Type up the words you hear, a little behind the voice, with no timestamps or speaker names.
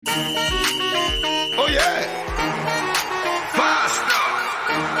Oh yeah. Faster.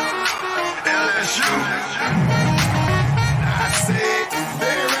 LSU. I said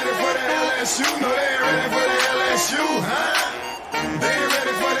they ain't ready for the LSU. No, they ain't ready for the LSU, huh? They ain't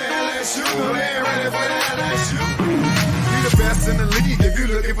ready for the LSU. No, they ain't ready for the LSU. We the best in the league if you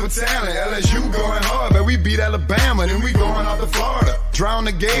looking for talent. LSU going hard, but we beat Alabama, then we going out to Florida. Drown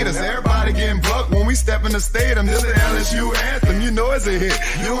the Gators, everybody getting bucked when we step in the stadium. This is the LSU anthem, you know it's a hit.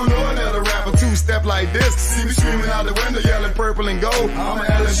 You don't know another rapper two-step like this. See me screaming out the window, yelling purple and gold. I'm an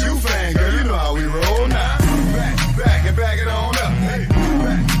LSU fan, girl, you know how we roll now. Back and back it on up, hey.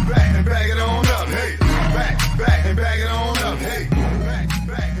 Back and back it on up, hey. Back and back it on up, hey.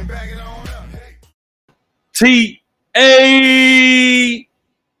 Back and back it on up, hey. T.A.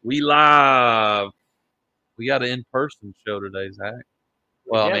 We live. We got an in-person show today, Zach.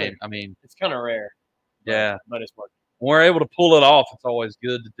 Well, Yeah, I mean, it's kind of rare. Yeah. But it's working. When we're able to pull it off, it's always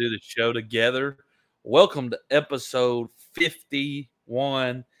good to do the show together. Welcome to episode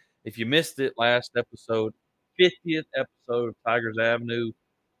 51. If you missed it, last episode, 50th episode of Tigers Avenue,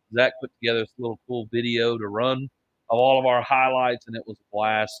 Zach put together this little cool video to run of all of our highlights, and it was a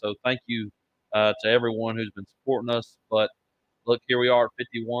blast. So thank you to everyone who's been supporting us. But look, here we are at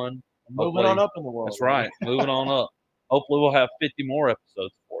 51. Moving on up in the world. That's right. Moving on up. Hopefully we'll have 50 more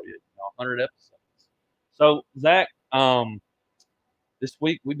episodes for you. 100 episodes. So, Zach, this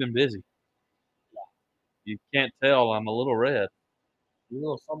week we've been busy. You can't tell I'm a little red. You a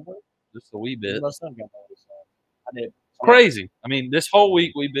little sunburned? Just a wee bit. My son got noticed. I did. Crazy. I mean, this whole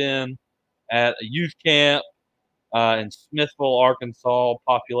week we've been at a youth camp in Smithville, Arkansas,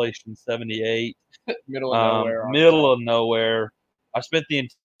 population 78. Middle of nowhere. Middle of nowhere. I spent the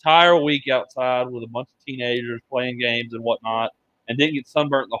entire week outside with a bunch of teenagers playing games and whatnot, and didn't get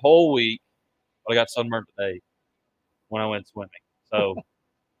sunburnt the whole week, but I got sunburnt today when I went swimming. So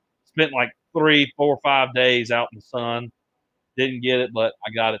spent like 3, 4, 5 days out in the sun. Didn't get it, but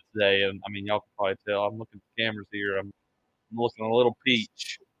I got it today. And I mean, y'all can probably tell. I'm looking at the cameras here. I'm looking a little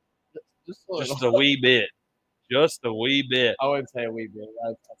peach. Just a wee bit. Just a wee bit. I wouldn't say a wee bit.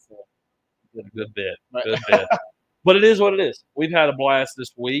 That's a good bit. Good bit. But it is what it is. We've had a blast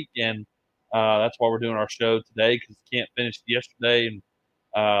this week, and that's why we're doing our show today, because camp finished yesterday. And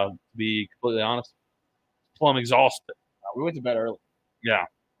to be completely honest, plumb exhausted. We went to bed early. Yeah.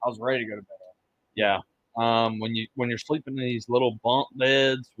 I was ready to go to bed early. Yeah. When you're sleeping in these little bunk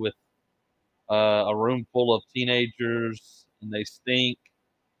beds with a room full of teenagers and they stink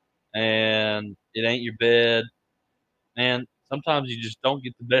and it ain't your bed, and sometimes you just don't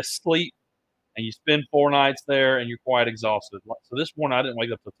get the best sleep, and you spend 4 nights there and you're quite exhausted. So this morning I didn't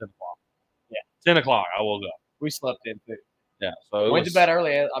wake up till 10 o'clock. Yeah. 10 o'clock I woke up. We slept in too. Yeah. So went to bed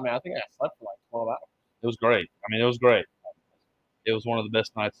early. I mean, I think I slept for like 12 hours. It was great. I mean, it was great. It was one of the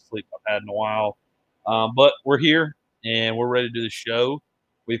best nights of sleep I've had in a while. But we're here and we're ready to do the show.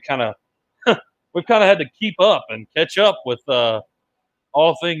 We've kind of had to keep up and catch up with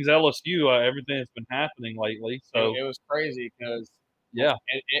all things LSU, everything that's been happening lately. So it was crazy because yeah,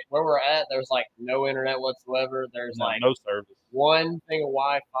 where we're at, there's like no internet whatsoever. There's no service. One thing of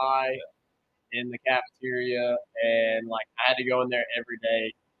Wi-Fi in the cafeteria, and like I had to go in there every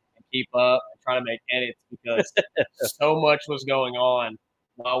day and keep up and try to make edits because so much was going on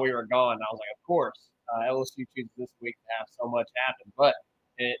while we were gone. I was like, of course, LSU chooses this week to have so much happen, but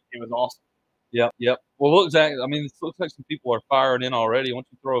it was awesome. Yep. Well, look, Zach, I mean, it looks like some people are firing in already. Why don't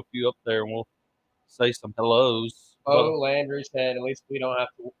you throw a few up there and we'll say some hellos. Landry said, at least we don't have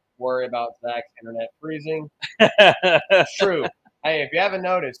to worry about Zach's internet freezing. True. Hey, if you haven't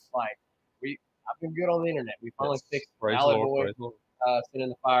noticed, like, I've been good on the internet. We finally fixed Sally Boy, sending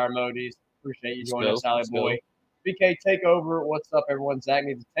the fire emojis. Appreciate you joining us, Sally Boy. BK Takeover, what's up, everyone? Zach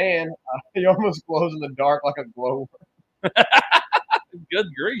needs a tan. He almost glows in the dark like a glow worm. Good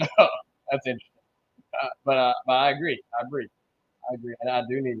grief. That's interesting. But I agree. And I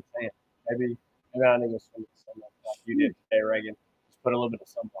do need a tan. Maybe I need to swim like you did today, Reagan. Just put a little bit of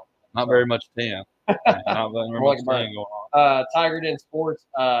sunblock. Not very much tan. Not very much tan going on. Tiger Den Sports,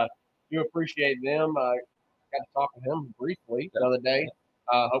 do appreciate them. Got to talk with him briefly the other day.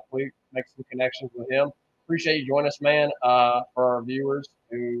 Hopefully make some connections with him. Appreciate you joining us, man. For our viewers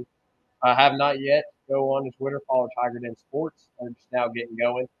who have not yet, go on to Twitter, follow Tiger Den Sports. They're just now getting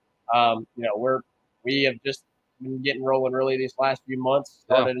going. We have just been getting rolling really these last few months.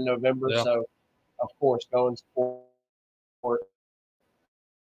 Started in November, so of course, go and support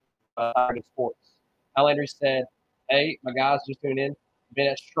Tiger Den Sports. Landry said, "Hey, my guys, just tuned in. Been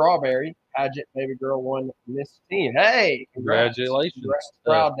at Strawberry. Pageant baby girl won Miss Teen. Hey, congratulations!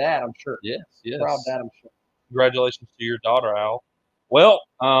 Proud dad, I'm sure. Yes. Proud dad, I'm sure. Congratulations to your daughter, Al. Well,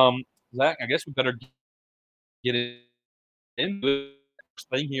 Zach, I guess we better get into it. First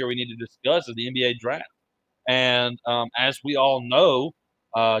thing here we need to discuss is the NBA draft. And as we all know,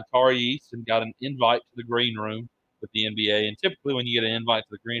 Tari Eason got an invite to the green room with the NBA. And typically, when you get an invite to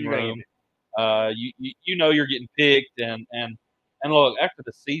the green You're gonna room, get you know you're getting picked. And look, after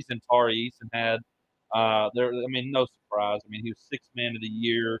the season Tari Eason had, no surprise. I mean, he was sixth man of the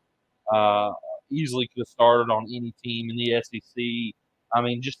year. Uh, Easily could have started on any team in the SEC. I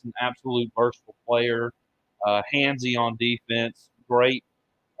mean, just an absolute versatile player. Handsy on defense.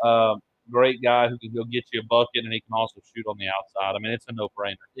 Uh, great guy who can go get you a bucket, and he can also shoot on the outside. I mean, it's a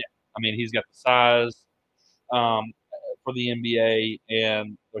no-brainer. Yeah. I mean, he's got the size for the NBA,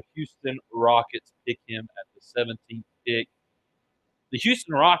 and the Houston Rockets pick him at the 17th pick. The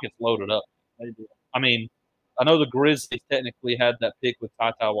Houston Rockets loaded up. They did. I mean, I know the Grizzlies technically had that pick with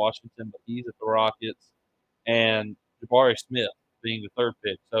Ty Washington, but he's at the Rockets, and Jabari Smith being the third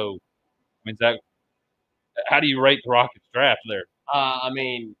pick. So, I mean, Zach, how do you rate the Rockets draft there? I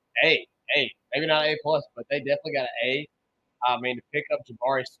mean, A, maybe not A plus, but they definitely got an A. I mean, to pick up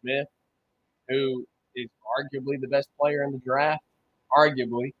Jabari Smith, who is arguably the best player in the draft,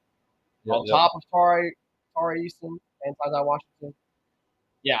 arguably, on top of Tari Eason and Ty Washington.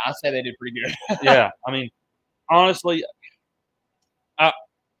 Yeah, I say they did pretty good. Yeah, I mean, honestly,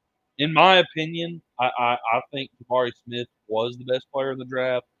 in my opinion, I think Jabari Smith was the best player in the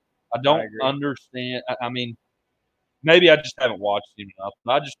draft. I don't understand. I mean, maybe I just haven't watched him enough,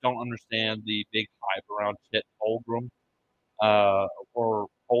 but I just don't understand the big hype around Chet Holmgren, or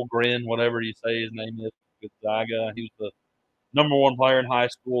Holmgren, whatever you say his name is, Gonzaga. He was the number one player in high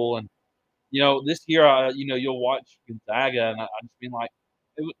school, and this year, you'll watch Gonzaga, and I just mean like,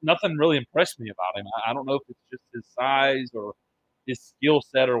 nothing really impressed me about him. I don't know if it's just his size or his skill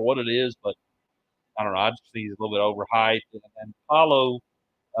set or what it is, but I don't know. I just think he's a little bit overhyped. And Paulo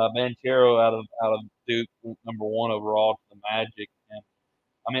Banchero out of Duke went number one overall to the Magic, and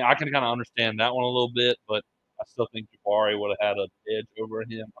I mean I can kind of understand that one a little bit, but I still think Jabari would have had an edge over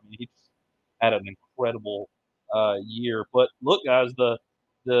him. I mean he just had an incredible year. But look, guys, the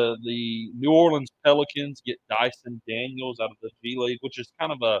New Orleans Pelicans get Dyson Daniels out of the G League, which is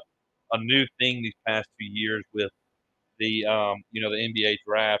kind of a new thing these past few years with the the NBA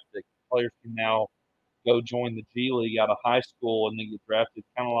draft. That players can now go join the G League out of high school and then get drafted,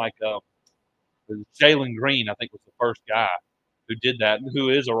 kind of like Jalen Green. I think was the first guy who did that, and who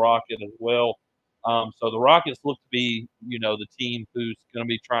is a Rocket as well. So the Rockets look to be, the team who's going to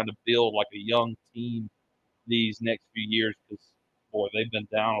be trying to build like a young team these next few years because, boy, they've been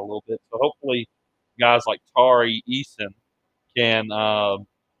down a little bit. So hopefully, guys like Tari Eason can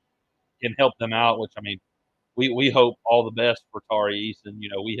help them out. Which I mean, we hope all the best for Tari Eason.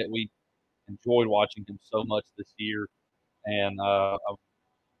 We enjoyed watching him so much this year, and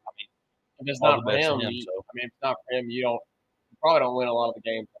If it's all not the for best to him, him. if So it's not for him, you probably don't win a lot of the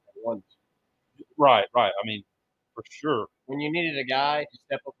games that they won. right. I mean, for sure. When you needed a guy to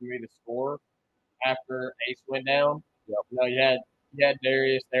step up and be the scorer after Ace went down, Yep. you had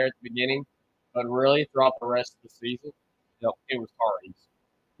Darius there at the beginning, but really throughout the rest of the season, Yep. it was Tari's.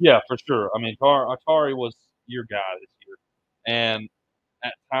 Yeah, for sure. I mean, Atari was your guy this year, and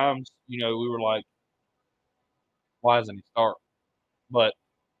at times, we were like, "Why isn't he starting?" But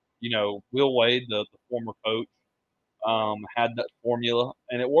Will Wade, the former coach, had that formula,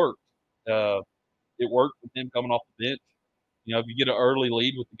 and it worked. It worked with him coming off the bench. If you get an early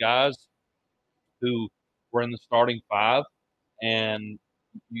lead with the guys who were in the starting five, and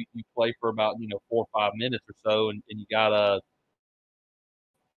you play for about 4 or 5 minutes or so, and you got a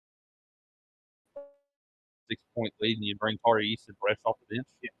 6-point lead, and you bring Tari Eason fresh off the bench.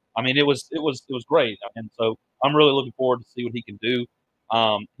 Yeah. I mean, it was great, and so I'm really looking forward to see what he can do.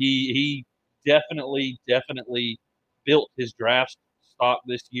 He definitely built his draft stock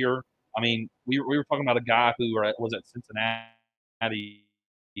this year. I mean, we were talking about a guy who was at Cincinnati,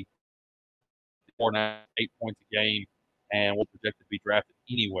 8 points a game, and was projected to be drafted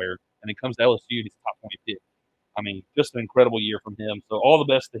anywhere, and he comes to LSU, and he's a top 20 pick. I mean, just an incredible year from him. So all the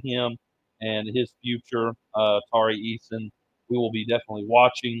best to him and his future, Tari Eason. We will be definitely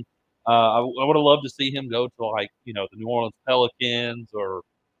watching. I would have loved to see him go to the New Orleans Pelicans, or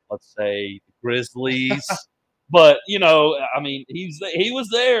let's say the Grizzlies. But I mean, he was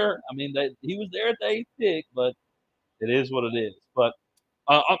there. I mean, he was there at the 8th pick, but it is what it is. But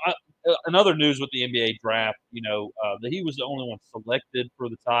another news with the NBA draft, that he was the only one selected for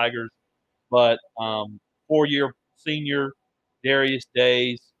the Tigers, but 4-year senior Darius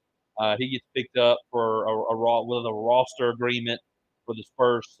Days, he gets picked up for with a roster agreement for the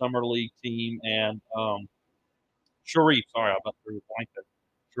Spurs summer league team, and Sharif. Sorry, I'm about to blank there.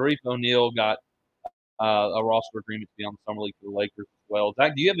 Sharif O'Neal got a roster agreement to be on the summer league for the Lakers as well.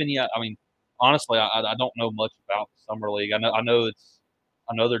 Zach, do you have any? I mean, honestly, I don't know much about the summer league. I know it's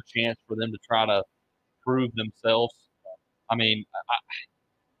another chance for them to try to prove themselves. I mean,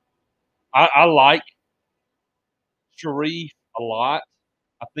 I like Sharif a lot.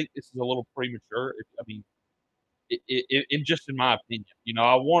 I think this is a little premature. I mean, just in my opinion,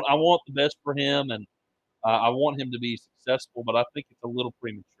 I want the best for him, and I want him to be successful, but I think it's a little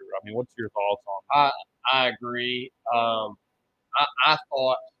premature. I mean, what's your thoughts on I agree. I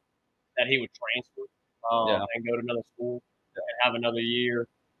thought that he would transfer Yeah. and go to another school and have another year,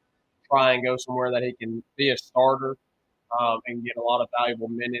 try and go somewhere that he can be a starter and get a lot of valuable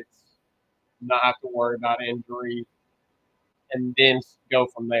minutes, not have to worry about injury, and then go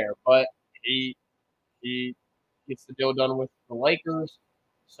from there. But he gets the deal done with the Lakers,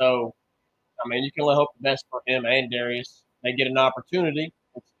 so I mean you can only hope the best for him and Darius. They get an opportunity.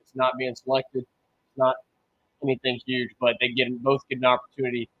 It's not being selected. It's not anything huge, but they both get an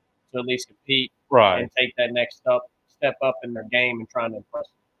opportunity to at least compete Right. and take that next step up in their game and trying to impress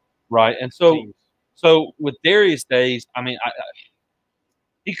Right. And so teams. so with Darius Days, I mean,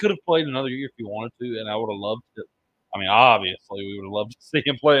 he could have played another year if he wanted to, and I would have loved to. I mean, obviously, we would have loved to see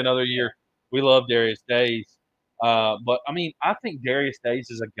him play another year. We love Darius Days. But, I mean, I think Darius Days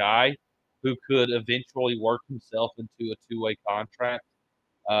is a guy who could eventually work himself into a two-way contract,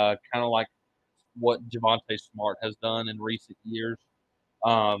 kind of like what Javonte Smart has done in recent years.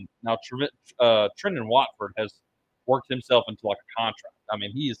 Now, Trendon Watford has worked himself into like a contract. I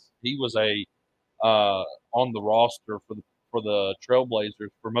mean, he was on the roster for the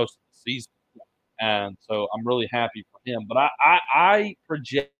Trailblazers for most of the season, and so I'm really happy for him. But I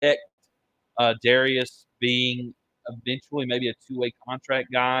project Darius being eventually maybe a two-way contract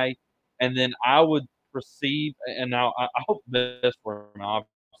guy, and then I would perceive, and now I hope the best for him.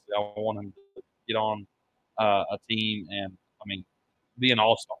 Obviously, I want him to get on a team and I mean be an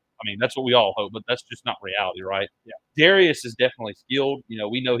all-star. I mean that's what we all hope, but that's just not reality, right? Yeah. Darius is definitely skilled.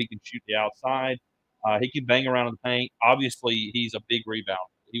 We know he can shoot the outside. He can bang around in the paint. Obviously, he's a big rebounder.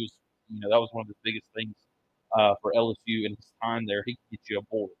 He was, that was one of the biggest things for LSU in his time there. He could get you a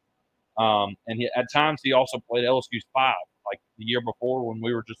board. And at times, he also played LSU's five. Like the year before, when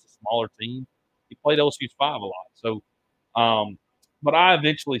we were just a smaller team, he played LSU's five a lot. So, but I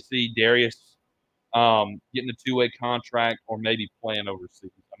eventually see Darius getting a two-way contract or maybe playing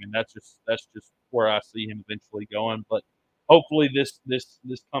overseas. I mean, that's just where I see him eventually going. But hopefully, this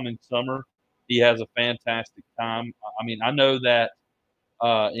coming summer, he has a fantastic time. I mean, I know that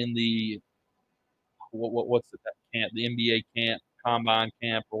in the what's it, that camp, the NBA camp, combine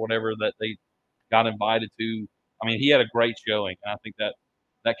camp, or whatever that they got invited to. I mean, he had a great showing, and I think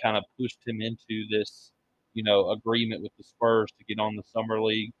that kind of pushed him into this, agreement with the Spurs to get on the summer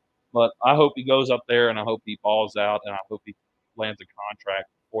league. But I hope he goes up there, and I hope he balls out, and I hope he lands a contract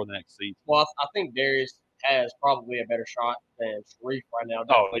before the next season. Well, I think Darius has probably a better shot than Sharif right now,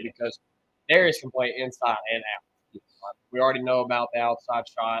 definitely because Darius can play inside and out. Yes. We already know about the outside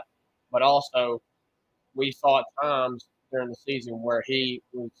shot, but also we saw at times during the season where he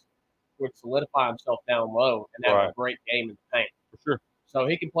would solidify himself down low and have a great game in the paint. For sure. So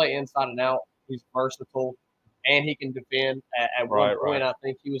he can play inside and out. He's versatile, and he can defend. At one point, I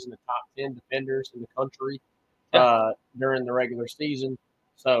think he was in the top 10 defenders in the country during the regular season.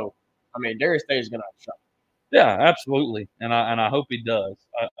 So, I mean, Darius Day is going to have a shot. Yeah, absolutely, and I hope he does.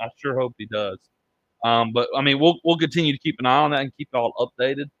 I sure hope he does. But I mean, we'll continue to keep an eye on that and keep y'all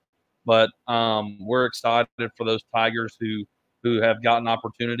updated. But we're excited for those Tigers who have gotten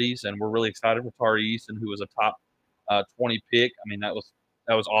opportunities, and we're really excited for Tari Eason, who was a top 20 pick. I mean, that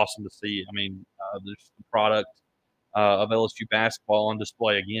was awesome to see. I mean, there's the product of LSU basketball on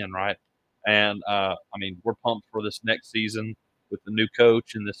display again, right? And I mean, we're pumped for this next season with the new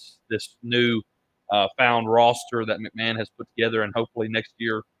coach and this new found roster that McMahon has put together, and hopefully next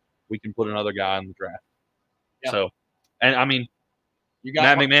year we can put another guy in the draft. Yeah. So, and I mean,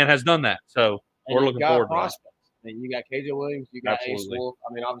 Matt McMahon has done that, so we're looking forward to that. I mean, you got KJ Williams, you got Ace Wolf.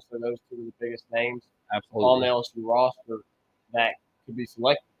 I mean, obviously those two are the biggest names on the LSU roster that could be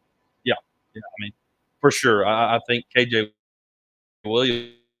selected. Yeah, I mean, for sure. I think KJ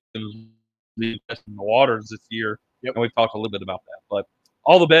Williams is in the waters this year, and we've talked a little bit about that. But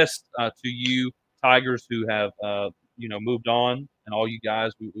all the best to you Tigers who have moved on, and all you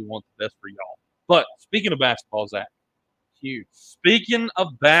guys. We want the best for y'all. But speaking of basketball, Zach. Huge. Speaking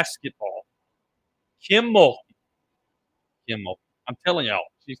of basketball, Kim Mulkey. I'm telling y'all,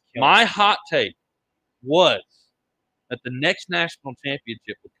 my hot take was that the next national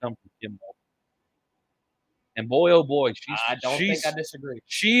championship would come from Kim Mulkey. And boy, oh boy, I don't think I disagree.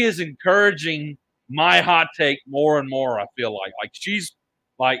 She is encouraging my hot take more and more. I feel like she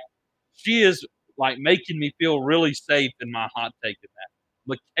is like making me feel really safe in my hot take in that.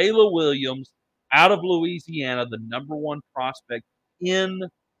 Michaela Williams out of Louisiana, the number one prospect in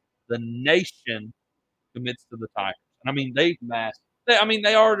the nation, commits to the Tigers. And I mean, they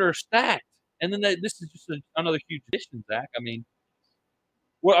already are stacked. And then this is just another huge addition, Zach. I mean,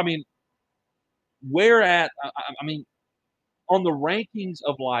 where at? I mean, on the rankings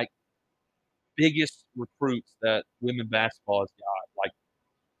of like biggest recruits that women basketball has got, like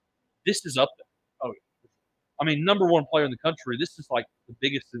this is up there. Oh, I mean, number one player in the country. This is like the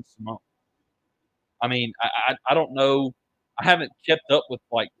biggest since Simone. I mean, I don't know. I haven't kept up with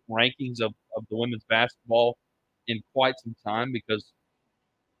like rankings of the women's basketball in quite some time because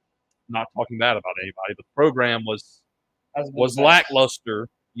I'm not talking bad about anybody, but the program was lackluster,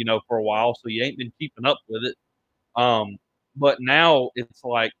 for a while, so you ain't been keeping up with it. But now it's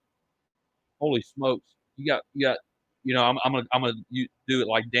like, holy smokes, you got, I'm gonna do it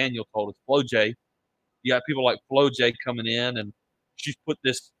like Daniel told us, Flo J. You got people like Flo J coming in, and she's put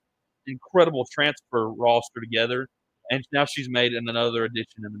this incredible transfer roster together, and now she's made another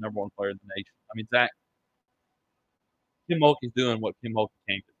addition in the number one player in the nation. I mean, Zach, Kim Mulkey's doing what Kim Mulkey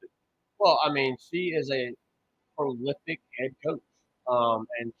came to do. Well, I mean, she is a prolific head coach,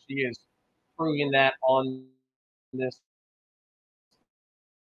 and she is proving that on this.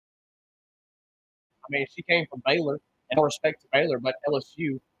 I mean, she came from Baylor, and no respect to Baylor, but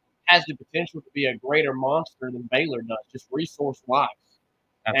LSU has the potential to be a greater monster than Baylor does, just resource wise.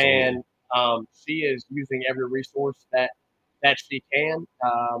 Absolutely. And she is using every resource that she can,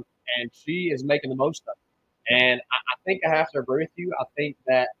 and she is making the most of it. And I think I have to agree with you. I think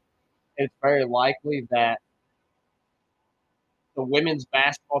that it's very likely that the women's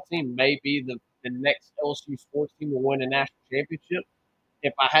basketball team may be the next LSU sports team to win a national championship.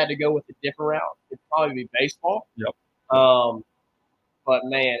 If I had to go with a different route, it'd probably be baseball. Yep. But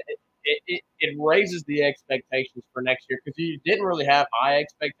man, it raises the expectations for next year because you didn't really have high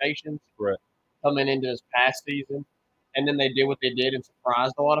expectations coming into this past season, and then they did what they did and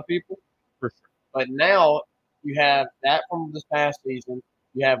surprised a lot of people. For sure. But now you have that from this past season.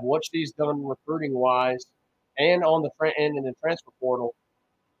 You have what she's done recruiting wise, and on the front end in the transfer portal.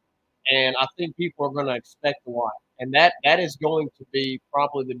 And I think people are going to expect a lot, and that is going to be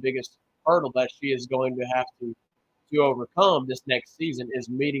probably the biggest hurdle that she is going to have to overcome this next season is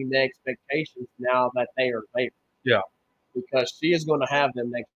meeting the expectations now that they are there. Yeah. Because she is going to have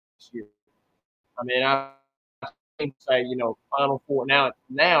them next year. I mean, I think say, Final Four. Now it's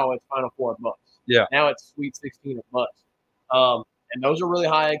Final Four of bust. Yeah. Now it's Sweet 16 of bust. And those are really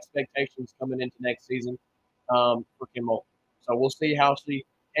high expectations coming into next season for Kim Mulkey. So we'll see how she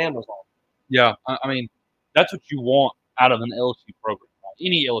handles all. Yeah. I mean, that's what you want out of an LSU program,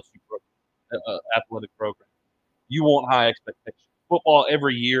 any LSU program, athletic program. You want high expectations. Football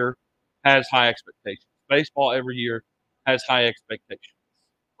every year has high expectations. Baseball every year has high expectations,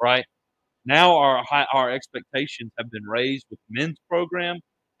 right? Now our expectations have been raised with the men's program,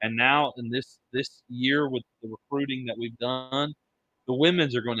 and now in this year with the recruiting that we've done, the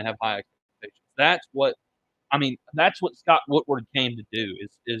women's are going to have high expectations. That's what Scott Woodward came to do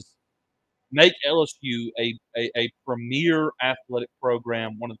is make LSU a premier athletic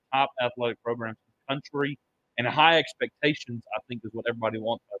program, one of the top athletic programs in the country. And high expectations, I think, is what everybody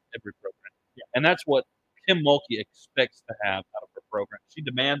wants out of every program. Yeah. And that's what Kim Mulkey expects to have out of her program. She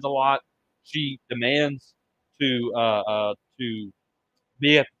demands a lot. She demands to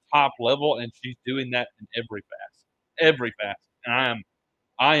be at the top level, and she's doing that in every facet. And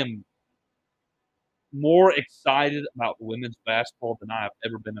I am more excited about women's basketball than I have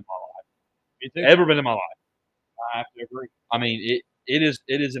ever been in my life. Me too. Ever been in my life. I have to agree. I mean, it is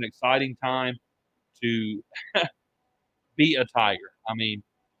an exciting time to be a Tiger. I mean,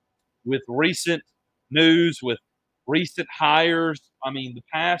 with recent news, with recent hires,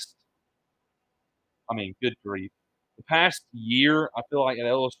 good grief. The past year, I feel like at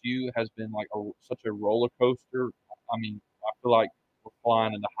LSU has been like such a roller coaster. I mean, I feel like we're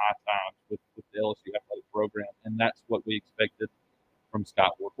flying into high times with the LSU athletic program, and that's what we expected from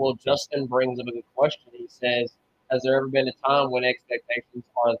Scott Woodward. Well, Justin brings up a good question. He says, has there ever been a time when expectations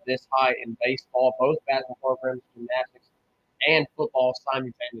are this high in baseball, both basketball programs, gymnastics, and football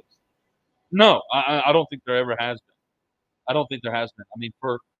simultaneously? No, I don't think there ever has been. I don't think there has been. I mean,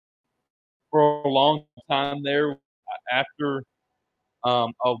 for a long time there, after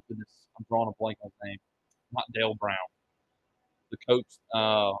oh goodness, I'm drawing a blank on his name. Not Dale Brown, the coach.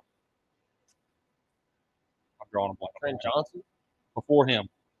 I'm drawing a blank. Trent Johnson? Before him.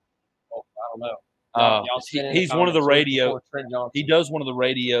 Oh, I don't know. Y'all send in the He's one of the comments radio. before Trent Johnson. He does one of the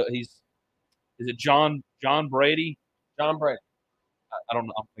radio. Is it John Brady? John Brady. I don't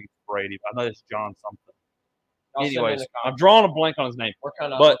know. I think it's Brady, but I know it's John something. Y'all send in Anyways, the I'm comments. drawing a blank on his name. We're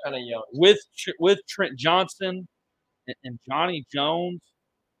kind of young. With Trent Johnson and Johnny Jones,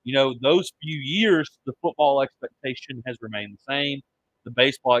 those few years, the football expectation has remained the same. The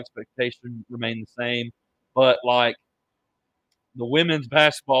baseball expectation remained the same. But, like, the women's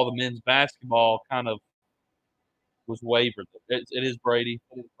basketball, the men's basketball kind of was wavered. It is Brady.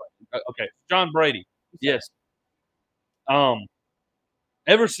 Okay, John Brady. Yes.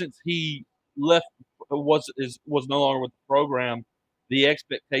 Ever since he left, was no longer with the program, the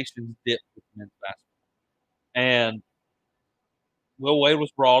expectations dipped with men's basketball. And Will Wade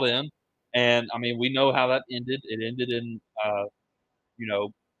was brought in, and I mean, we know how that ended. It ended in,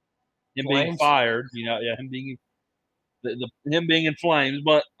 him being fired. Him being him being in flames.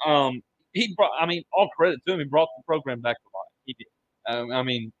 But he brought. I mean, all credit to him. He brought the program back to life. He did. I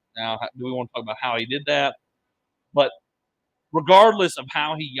mean, now do we want to talk about how he did that? But regardless of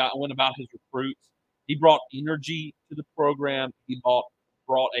how he went about his recruits, he brought energy to the program. He brought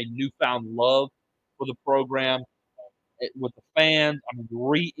a newfound love for the program with the fans. I mean,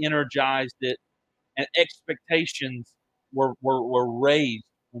 re-energized it, and expectations were raised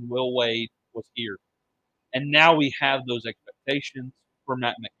when Will Wade was here. And now we have those expectations for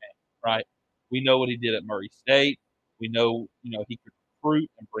Matt McMahon, right? We know what he did at Murray State. We know, he could recruit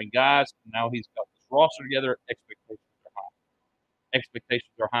and bring guys. And now he's got this roster together.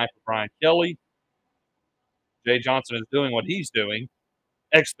 Expectations are high for Brian Kelly. Jay Johnson is doing what he's doing.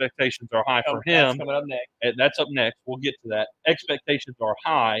 Expectations are high for him. That's coming up next. And that's up next. We'll get to that. Expectations are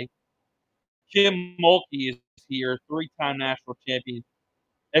high. Kim Mulkey is here, 3-time national champion.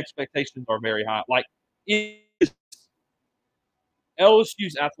 Expectations are very high. Like,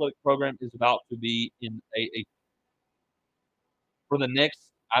 LSU's athletic program is about to be in a for the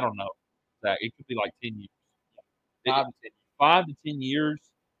next, I don't know, Zach, it could be like 10 years. 5 to 10 years.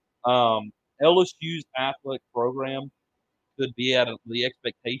 LSU's athletic program could be at the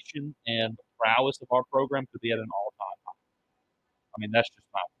expectation and the prowess of our program could be at an all-time high. I mean, that's just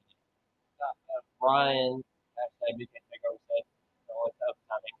my opinion. Brian, actually, we can take over said the only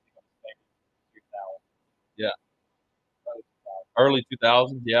time he can take over 2000. Yeah. Early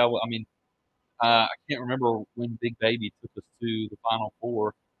 2000s, yeah. Well, I mean, I can't remember when Big Baby took us to the Final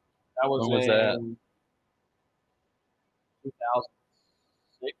Four. That was when was that?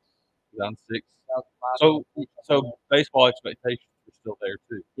 2006. 2006. 2005. So baseball expectations were still there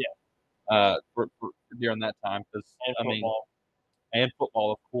too. Yeah. For during that time, because football. And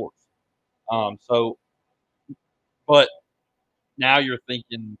football, of course. But now you're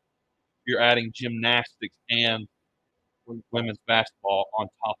thinking you're adding gymnastics and women's basketball on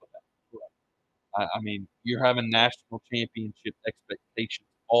top of that. I mean, you're having national championship expectations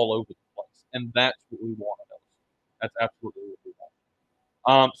all over the place, and that's what we want of those. That's absolutely what we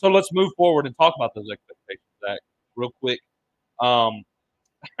want. So let's move forward and talk about those expectations, Zach, real quick.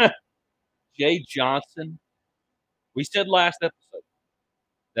 Jay Johnson, we said last episode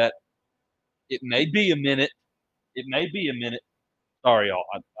that it may be a minute. It may be a minute. Sorry, y'all.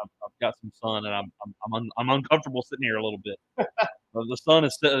 I've got some sun, and I'm uncomfortable sitting here a little bit. The sun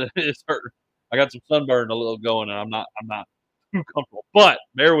is hurting. I got some sunburn a little going, and I'm not too comfortable. But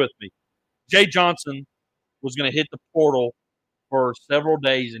bear with me. Jay Johnson was going to hit the portal for several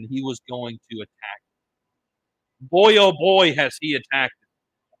days, and he was going to attack. Boy, oh boy, has he attacked it.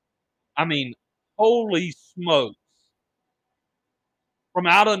 I mean, holy smokes. From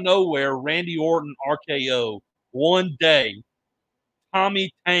out of nowhere, Randy Orton RKO. One day,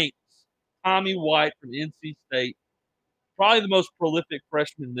 Tommy White from NC State, probably the most prolific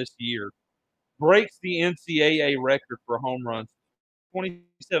freshman this year, breaks the NCAA record for home runs.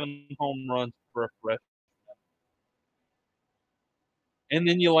 27 home runs for a freshman. And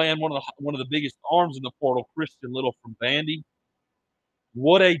then you land one of the biggest arms in the portal, Christian Little from Vandy.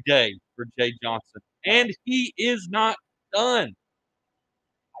 What a day for Jay Johnson. And he is not done.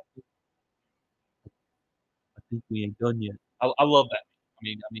 I think we ain't done yet. I love that. I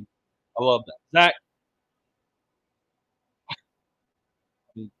mean, I love that. Zach, I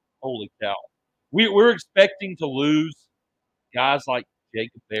mean, holy cow. We're expecting to lose guys like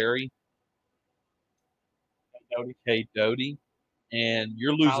Jacob Berry, K. Doty, and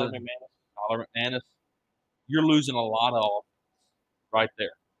you're losing Tyler McManus. You're losing a lot of offense right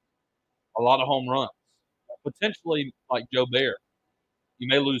there. A lot of home runs. Potentially like Joe Bear. You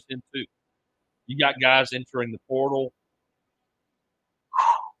may lose him too. You got guys entering the portal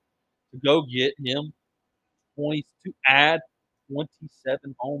to go get him to add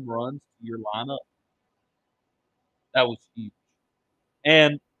 27 home runs to your lineup. That was huge.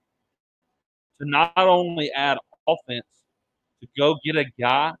 And to not only add offense, to go get a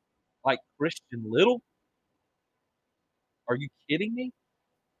guy like Christian Little, are you kidding me?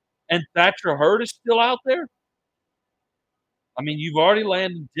 And Thatcher Hurd is still out there? I mean, you've already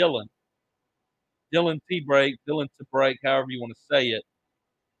landed Dylan T-Break, Dylan T-Break, however you want to say it.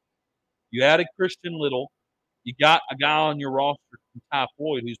 You added Christian Little. You got a guy on your roster from Ty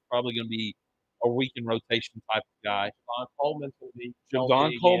Floyd who's probably going to be a weekend rotation type of guy. Javon Coleman's going to be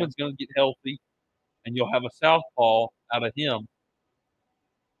Javon Coleman's going to get healthy, and you'll have a southpaw out of him.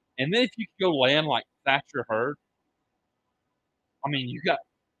 And then if you could go land like Thatcher Hurd, I mean, you got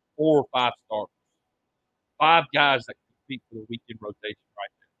 4 or 5 starters, 5 guys that compete for the weekend rotation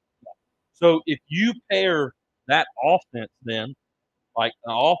right there. So if you pair that offense, then like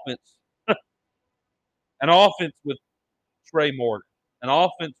an offense with Trey Morgan, an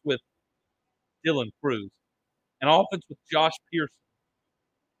offense with Dylan Cruz, an offense with Josh Pearson,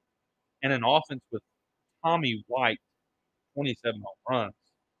 and an offense with Tommy White, 27 home runs,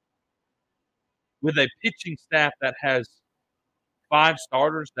 with a pitching staff that has 5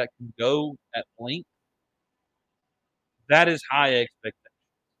 starters that can go at length, that is high expectations.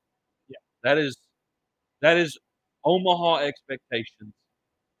 Yeah, that is Omaha expectations.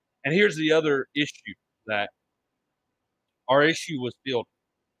 And here's the other issue, that our issue was fielding.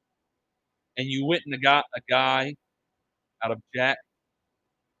 And you went and got a guy out of Jack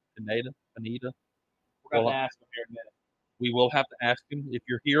Pineda. We're going to ask him here in a minute. We will have to ask him. If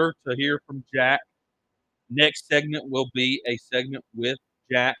you're here to hear from Jack, next segment will be a segment with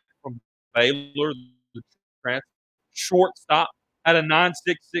Jack from Baylor, the transfer shortstop, had a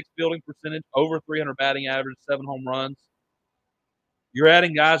 .966 fielding percentage, over 300 batting average, 7 home runs. You're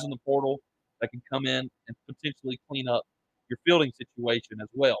adding guys in the portal that can come in and potentially clean up your fielding situation as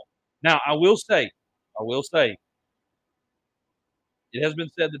well. Now, I will say, it has been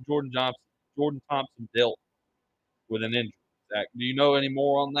said that Jordan Thompson dealt with an injury. Zach, do you know any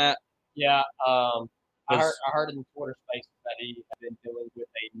more on that? Yeah, I heard in Twitter Spaces that he had been dealing with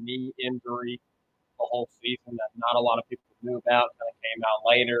a knee injury the whole season that not a lot of people knew about. Kind of came out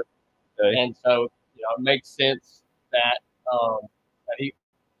later, and so it makes sense that that he,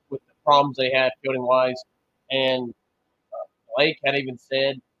 with the problems they had fielding wise, and Blake had even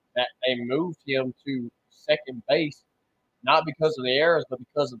said that they moved him to second base not because of the errors, but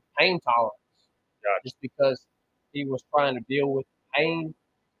because of pain tolerance. Gotcha. Just because he was trying to deal with pain.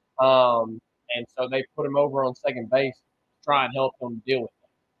 And so they put him over on second base to try and help him deal with it.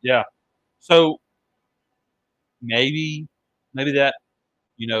 Yeah. So maybe that,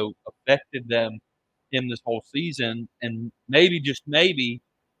 affected him this whole season, and maybe, just maybe,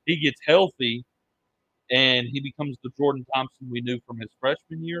 he gets healthy and he becomes the Jordan Thompson we knew from his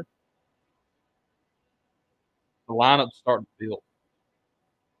freshman year. The lineup's starting to build.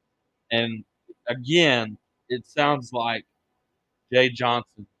 And again, it sounds like Jay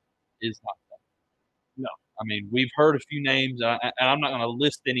Johnson is not that. No. I mean, we've heard a few names, and I'm not going to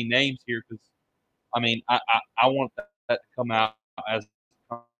list any names here because, I mean, I want that to come out as it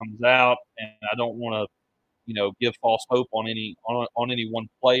comes out, and I don't want to, give false hope on any one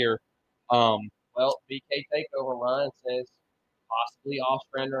player. Well, BK Takeover Ryan says possibly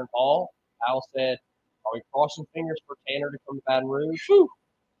Ostrander and Hall. Al said, are we crossing fingers for Tanner to come to Baton Rouge?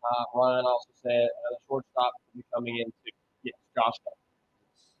 Ryan also said the shortstop will be coming in to Josh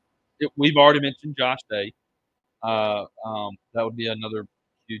Day. We've already mentioned Josh Day. That would be another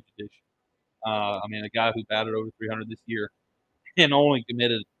huge addition. I mean, a guy who batted over 300 this year and only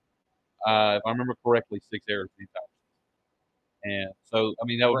committed, if I remember correctly, 6 errors these times. And so, I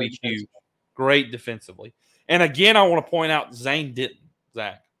mean, that would be huge. Great defensively. And again, I want to point out Zane Denton,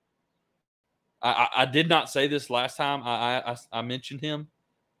 Zach. I did not say this last time I mentioned him.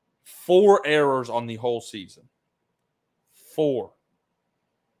 4 errors on the whole season. 4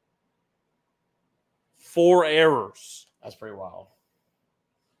 errors. That's pretty wild.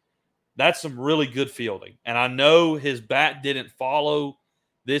 That's some really good fielding. And I know his bat didn't follow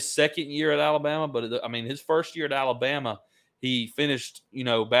this second year at Alabama, but I mean, his first year at Alabama, he finished,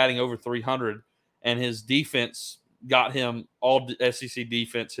 batting over 300, and his defense got him all SEC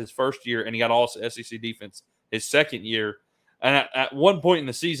defense his first year, and he got all SEC defense his second year. And at one point in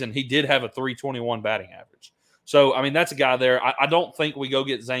the season, he did have a 321 batting average. So, I mean, that's a guy there. I don't think we go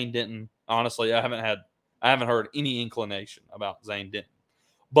get Zane Denton. Honestly, I haven't heard any inclination about Zane Denton.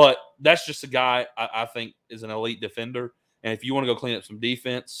 But that's just a guy I think is an elite defender. And if you want to go clean up some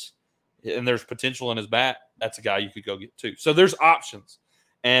defense and there's potential in his bat, that's a guy you could go get too. So there's options.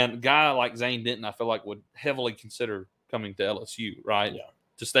 And a guy like Zane Denton, I feel like, would heavily consider coming to LSU, right? Yeah.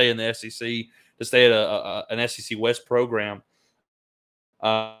 To stay in the SEC, to stay at an SEC West program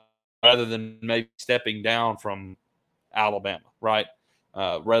rather than maybe stepping down from Alabama, right?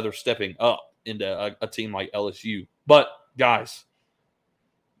 Rather stepping up into a team like LSU. But, guys,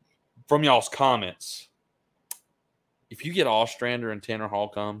 from y'all's comments, if you get Ostrander and Tanner Hall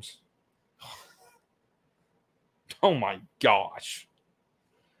comes, oh my gosh.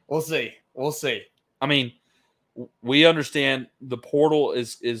 We'll see. We'll see. I mean, we understand the portal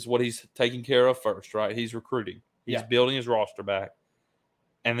is what he's taking care of first, right? He's recruiting. He's building his roster back.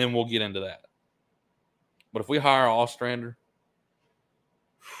 And then we'll get into that. But if we hire Ostrander,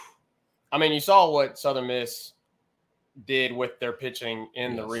 I mean, you saw what Southern Miss did with their pitching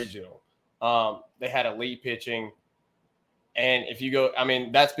in the regional. They had elite pitching. And if you go, I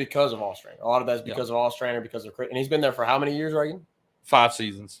mean, that's because of Ostrander. A lot of that's because of Ostrander, because of – and he's been there for how many years, Reagan? 5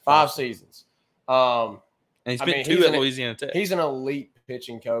 seasons. 5 seasons. And he's been 2 at Louisiana Tech. He's an elite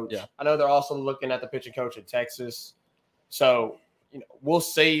pitching coach. Yeah. I know they're also looking at the pitching coach at Texas. So, we'll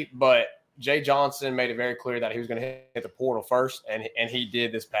see. But Jay Johnson made it very clear that he was going to hit the portal first, and he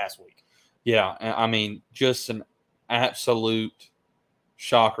did this past week. Yeah, I mean, just an absolute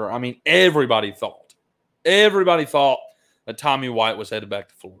shocker. I mean, everybody thought that Tommy White was headed back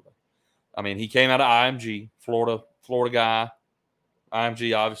to Florida. I mean, he came out of IMG, Florida guy.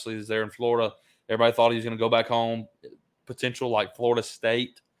 IMG obviously is there in Florida. Everybody thought he was going to go back home, potential like Florida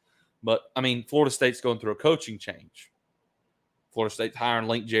State. But, I mean, Florida State's going through a coaching change. Florida State's hiring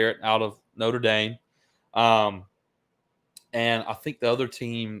Link Jarrett out of Notre Dame. And I think the other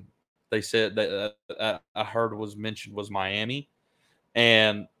team they said that I heard was mentioned was Miami.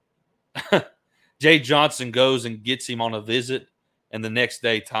 And Jay Johnson goes and gets him on a visit, and the next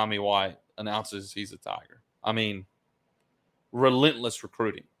day Tommy White announces he's a Tiger. I mean, relentless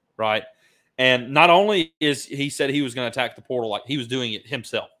recruiting, right? And not only is he said he was going to attack the portal, like he was doing it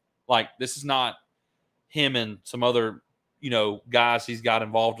himself. Like this is not him and some other, guys he's got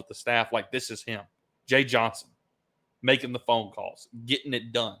involved with the staff. Like this is him, Jay Johnson, making the phone calls, getting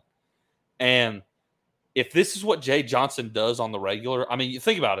it done. And if this is what Jay Johnson does on the regular, I mean, you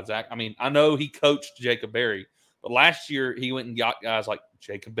think about it, Zach. I mean, I know he coached Jacob Berry, but last year he went and got guys like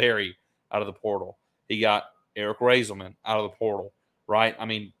Jacob Berry out of the portal. He got Eric Raiselman out of the portal, right? I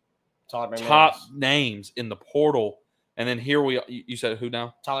mean, top names in the portal. And then here you said who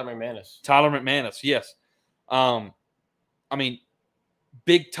now? Tyler McManus. Tyler McManus, yes. I mean,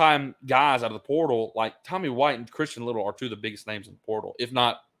 big time guys out of the portal, like Tommy White and Christian Little are 2 of the biggest names in the portal. If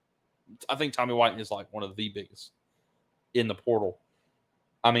not, I think Tommy White is like one of the biggest in the portal.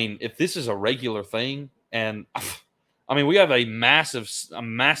 I mean, if this is a regular thing, and I mean, we have a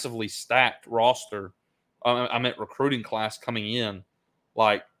massively stacked roster. I meant recruiting class coming in.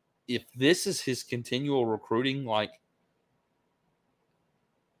 Like, if this is his continual recruiting, like,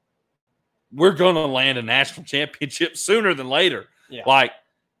 we're going to land a national championship sooner than later. Yeah. Like,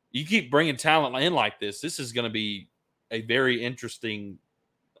 you keep bringing talent in like this, this is going to be a very interesting,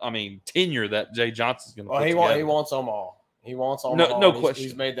 tenure that Jay Johnson's going to put together. He wants them all. He wants all. No question.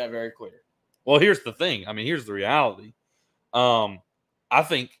 He's made that very clear. Well, here's the thing. Here's the reality. I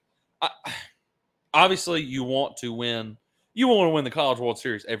think, obviously, you want to win. You want to win the College World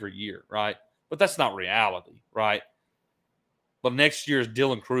Series every year, right? But that's not reality, right? But next year is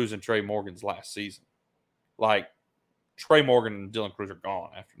Dylan Cruz and Trey Morgan's last season. Like, Trey Morgan and Dylan Cruz are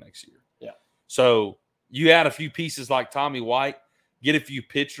gone after next year. Yeah. So you add a few pieces like Tommy White, get a few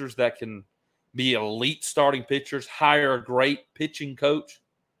pitchers that can be elite starting pitchers, hire a great pitching coach,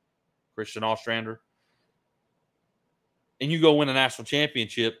 Christian Ostrander, and you go win a national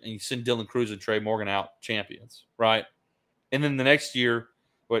championship and you send Dylan Cruz and Trey Morgan out champions, right? And then the next year,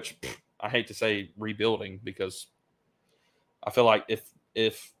 which I hate to say rebuilding because I feel like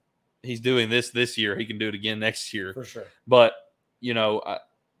if he's doing this year, he can do it again next year. For sure. But,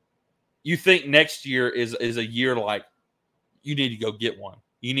 you think next year is a year like you need to go get one.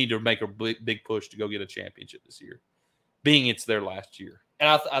 You need to make a big push to go get a championship this year, being it's their last year.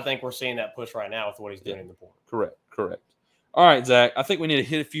 And I think we're seeing that push right now with what he's doing in the portal. Correct. All right, Zach. I think we need to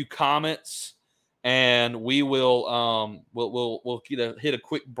hit a few comments, and we will we'll hit a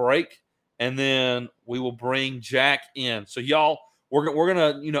quick break, and then we will bring Jack in. So y'all, we're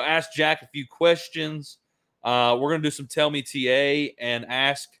gonna ask Jack a few questions. We're gonna do some Tell Me TA and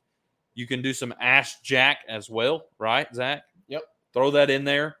ask. You can do some Ask Jack as well, right, Zach? Yep. Throw that in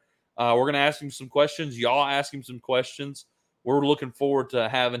there. We're going to ask him some questions. Y'all ask him some questions. We're looking forward to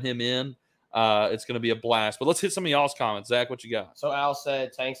having him in. It's going to be a blast. But let's hit some of y'all's comments. Zach, what you got? So Al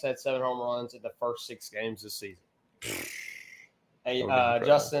said Tanks had 7 home runs in the first 6 games this season. Hey,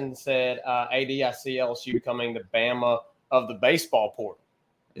 Justin said, AD, I see LSU becoming the Bama of the baseball portal.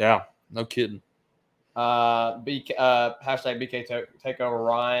 Yeah, no kidding. Hashtag BK Takeover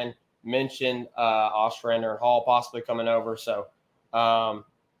Ryan mentioned Ostrander and Hall possibly coming over. So,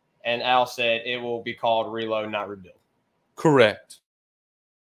 and Al said it will be called Reload, not Rebuild. Correct.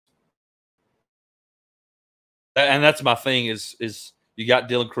 And that's my thing is you got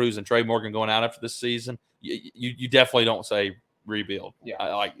Dylan Cruz and Trey Morgan going out after this season. You definitely don't say rebuild.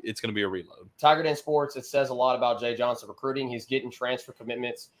 Yeah, it's going to be a reload. Tiger Den Sports, it says a lot about Jay Johnson recruiting. He's getting transfer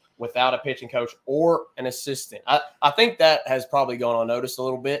commitments without a pitching coach or an assistant. I think that has probably gone unnoticed a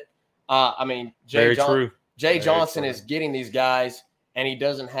little bit. I mean, Jay Johnson is getting these guys, and he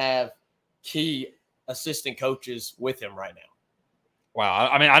doesn't have key assistant coaches with him right now. Wow.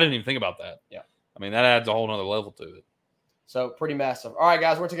 I mean, I didn't even think about that. Yeah. I mean, that adds a whole nother level to it. So pretty massive. All right,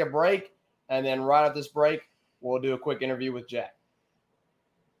 guys, we're going to take a break, and then right after this break, we'll do a quick interview with Jack.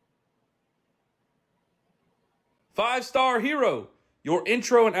 5-Star Hero, your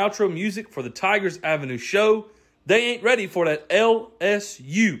intro and outro music for the Tigers Avenue show. They ain't ready for that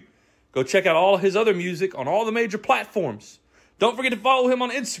LSU. Go check out all his other music on all the major platforms. Don't forget to follow him on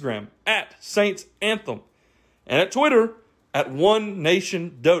Instagram at Saints Anthem and at Twitter at One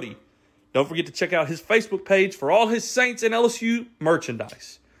Nation Doty. Don't forget to check out his Facebook page for all his Saints and LSU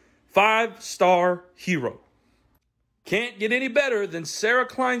merchandise. 5-Star Hero. Can't get any better than Sarah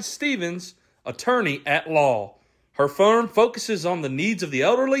Klein Stevens, attorney at law. Her firm focuses on the needs of the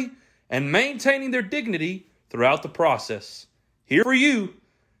elderly and maintaining their dignity throughout the process. Here for you,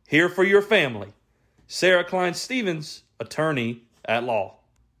 here for your family. Sarah Klein Stevens, attorney at law.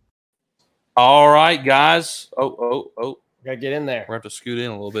 All right, guys. Oh. Got to get in there. We're going to have to scoot in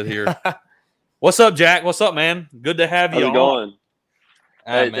a little bit here. What's up, Jack? What's up, man? Good to have you How's it going?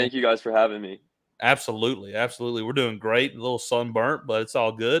 Hey, man. Thank you guys for having me. Absolutely. We're doing great. A little sunburnt, but it's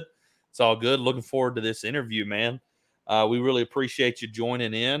all good. Looking forward to this interview, man. We really appreciate you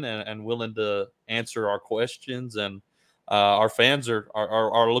joining in and willing to answer our questions. And our fans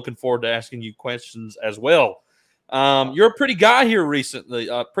are looking forward to asking you questions as well. You're a pretty guy here recently,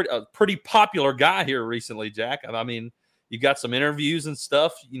 a pretty popular guy here recently, Jack. I mean, you got some interviews and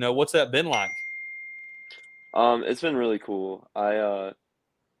stuff. You know, what's that been like? It's been really cool.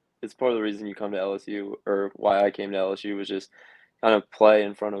 It's part of the reason you come to LSU, or why I came to LSU, was just kind of play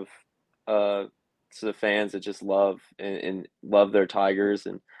in front of to the fans that just love and love their Tigers,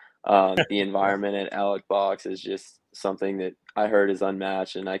 and the environment at Alec Box is just something that I heard is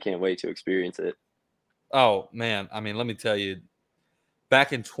unmatched, and I can't wait to experience it. Oh man, I mean, let me tell you,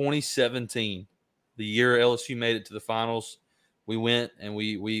 back in 2017, the year LSU made it to the finals, we went and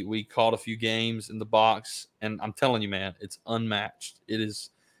we caught a few games in the box, and I'm telling you, man, it's unmatched. It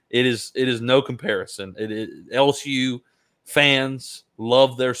is no comparison. LSU fans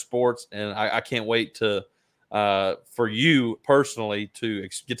love their sports, and I can't wait to for you personally to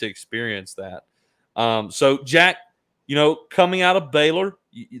get to experience that. So Jack, you know, coming out of Baylor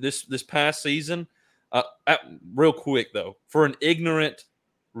this past season, real quick though, for an ignorant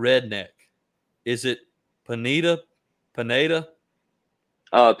redneck, is it Pineda? Pineda.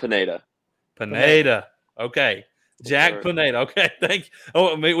 Okay. Jack Pineda. Okay, thank you.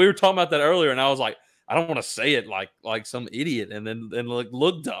 Oh, I mean, we were talking about that earlier, and I was like, I don't want to say it like some idiot and then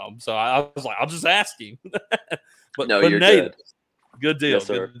look dumb. So I was like, I'll just ask him. But no, Pineda, you're good. Good deal. Yes,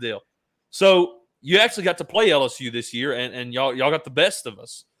 sir. Good deal. So you actually got to play LSU this year, and y'all got the best of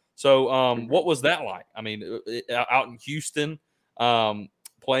us. So what was that like? I mean, out in Houston,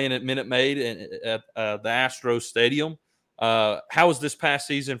 playing at Minute Maid and at the Astros Stadium. How was this past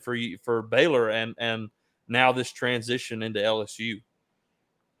season for you, for Baylor, and now this transition into LSU?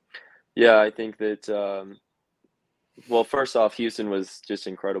 Yeah, I think that well, first off, Houston was just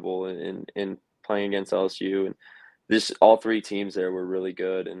incredible in playing against LSU, and all three teams there were really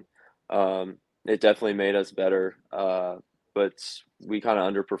good, and it definitely made us better. But we kind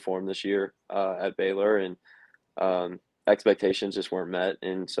of underperformed this year at Baylor, and expectations just weren't met,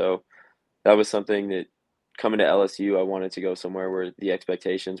 and so that was something that, coming to LSU, I wanted to go somewhere where the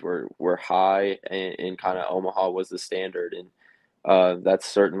expectations were high, and kind of Omaha was the standard, and that's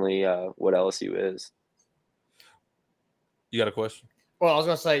certainly what LSU is. You got a question? Well, I was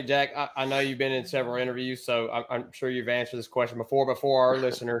going to say, Jack, I know you've been in several interviews, so I'm sure you've answered this question before. But for our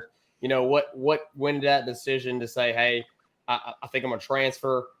listeners, you know, when did that decision to say, hey, I think I'm going to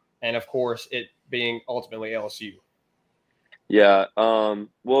transfer, and of course, it being ultimately LSU? Yeah.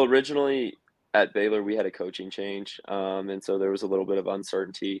 Well, originally at Baylor, we had a coaching change, and so there was a little bit of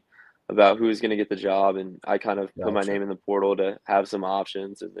uncertainty about who was going to get the job, and I kind of put my name in the portal to have some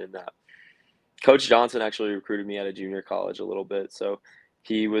options, and then Coach Johnson actually recruited me out of junior college a little bit, so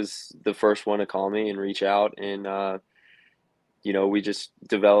he was the first one to call me and reach out, and we just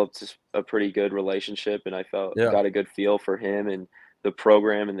developed a pretty good relationship, and I Yeah. got a good feel for him and the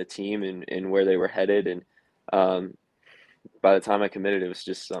program and the team and where they were headed. And um, by the time I committed, it was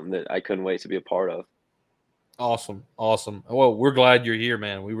just something that I couldn't wait to be a part of. Awesome. Awesome. Well, we're glad you're here,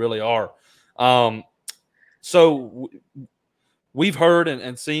 man. We really are. Um, so we've heard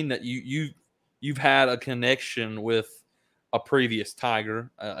and seen that you've had a connection with a previous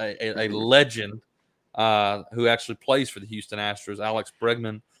Tiger, a Mhm. legend who actually plays for the Houston Astros, Alex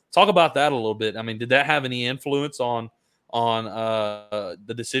Bregman. Talk about that a little bit. I mean, did that have any influence on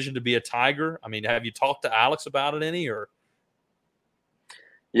the decision to be a Tiger? I mean, have you talked to Alex about it any or?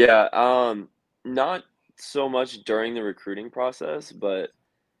 Yeah, not so much during the recruiting process, but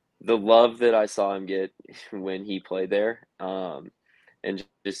the love that I saw him get when he played there, and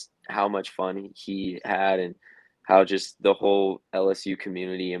just how much fun he had, and how just the whole LSU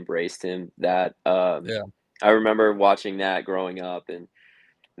community embraced him. That Yeah. I remember watching that growing up, and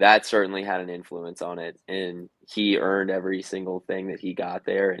that certainly had an influence on it. And he earned every single thing that he got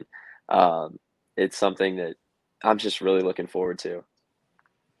there, and it's something that I'm just really looking forward to.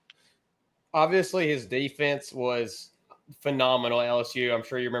 Obviously, his defense was phenomenal at LSU. I'm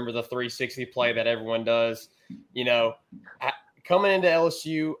sure you remember the 360 play that everyone does. You know, coming into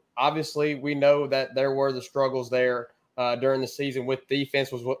LSU, obviously we know that there were the struggles there during the season with defense.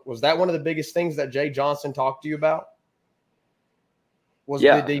 Was that one of the biggest things that Jay Johnson talked to you about? Was the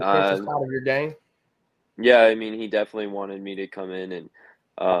Yeah, defensive side of your game? yeah. I mean, he definitely wanted me to come in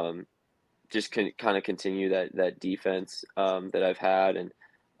and just kind of continue that defense that I've had, and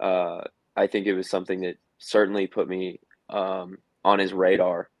uh, I think it was something that certainly put me on his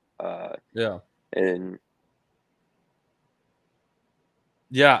radar. Yeah. And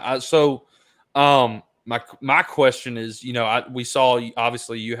Yeah. My question is, we saw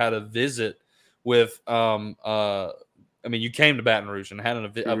obviously you had a visit with I mean, you came to Baton Rouge and had a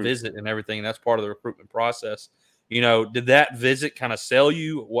mhm. visit and everything, and that's part of the recruitment process. Did that visit kind of sell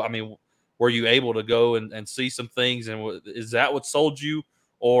you? I mean, were you able to go and see some things, and is that what sold you,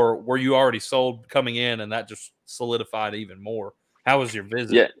 or were you already sold coming in, and that just solidified even more? How was your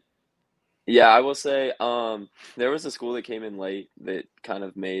visit? Yeah, yeah. I will say there was a school that came in late that kind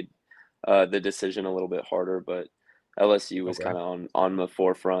of made the decision a little bit harder, but LSU was Okay. kind of on the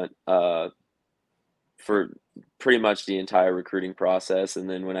forefront for pretty much the entire recruiting process. And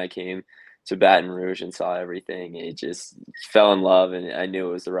then when I came to Baton Rouge and saw everything, it just fell in love, and I knew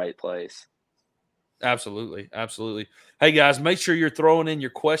it was the right place. Absolutely. Absolutely. Hey, guys, make sure you're throwing in your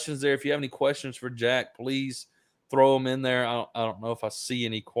questions there. If you have any questions for Jack, please throw them in there. I don't know if I see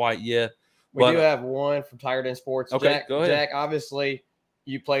any quite yet. We do But have one from Tiger Den Sports. okay, go ahead. Jack, obviously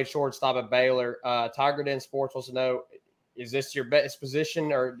you played shortstop at Baylor. Tiger Den Sports wants to know, is this your best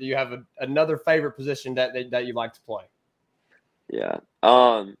position, or do you have another favorite position that you like to play? Yeah.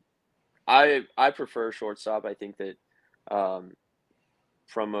 I prefer shortstop. I think that um,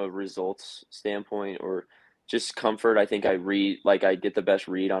 from a results standpoint or just comfort, I think I get the best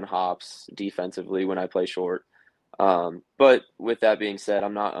read on hops defensively when I play short. But with that being said,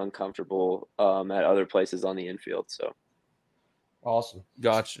 I'm not uncomfortable at other places on the infield. So Awesome.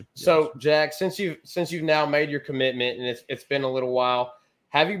 Gotcha. So, Jack, since you've now made your commitment and it's been a little while,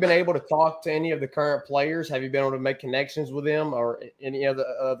 have you been able to talk to any of the current players? Have you been able to make connections with them or any of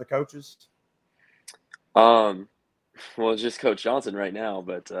the coaches? um, well, it's just Coach Johnson right now,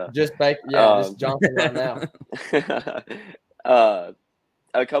 but Just um, Johnson right now. uh,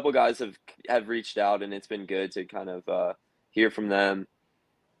 a couple guys have reached out, and it's been good to kind of hear from them.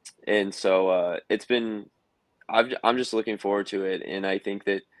 And so I'm just looking forward to it, and I think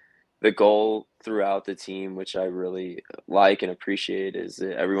that the goal throughout the team, which I really like and appreciate, is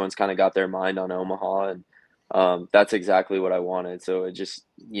that everyone's kind of got their mind on Omaha, and that's exactly what I wanted. So it just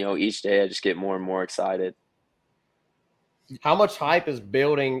each day I just get more and more excited. How much hype is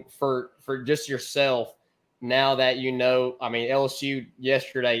building for just yourself now that I mean, LSU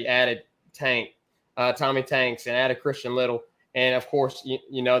yesterday added Tommy Tanks, and added Christian Little, and of course,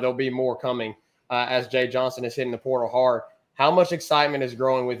 there'll be more coming as Jay Johnson is hitting the portal hard. How much excitement is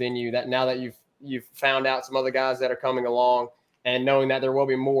growing within you that now that you've found out some other guys that are coming along, and knowing that there will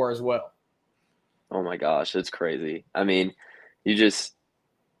be more as well? Oh my gosh, it's crazy. I mean, you just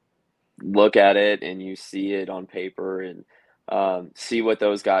look at it and you see it on paper, and see what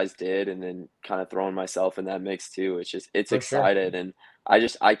those guys did, and then kind of throwing myself in that mix too. It's For sure. excited, and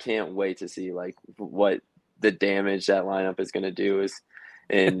I can't wait to see like what the damage that lineup is going to do is,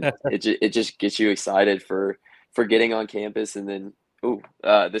 and it just gets you excited for getting on campus, and then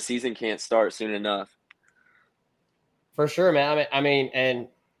the season can't start soon enough. For sure, man. I mean, and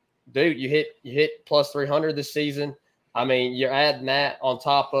dude, you hit plus 300 this season. I mean, you're adding that on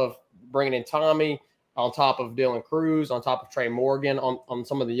top of bringing in Tommy, on top of Dylan Cruz, on top of Trey Morgan, on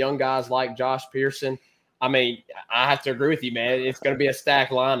some of the young guys like Josh Pearson. I mean, I have to agree with you, man. It's going to be a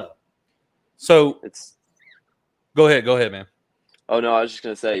stacked lineup. So It's go ahead, man. Oh no, I was just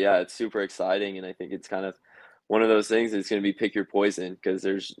gonna say, yeah, it's super exciting, and I think it's kind of one of those things that's gonna be pick your poison because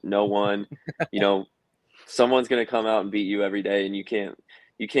there's no one, someone's gonna come out and beat you every day, and you can't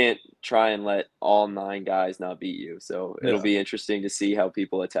try and let all 9 guys not beat you. So it'll Yeah. be interesting to see how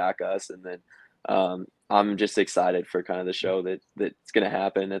people attack us, and then I'm just excited for kind of the show that's gonna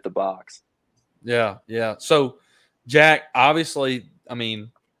happen at the box. Yeah. So, Jack, obviously, I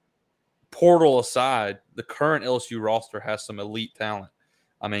mean, portal aside, the current LSU roster has some elite talent.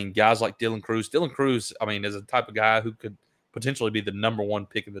 I mean, guys like Dylan Cruz. Dylan Cruz, I mean, is a type of guy who could potentially be the number 1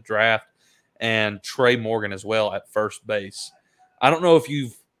 pick in the draft, and Trey Morgan as well at first base. I don't know if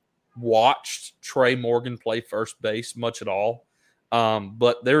you've watched Trey Morgan play first base much at all,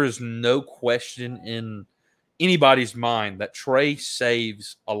 but there is no question in anybody's mind that Trey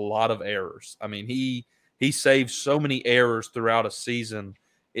saves a lot of errors. I mean, he saves so many errors throughout a season.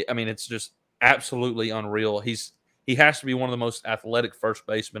 I mean, it's just absolutely unreal. He has to be one of the most athletic first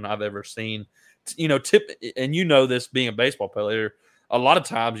basemen I've ever seen. And this being a baseball player, a lot of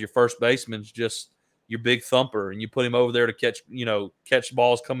times your first baseman's just your big thumper, and you put him over there to catch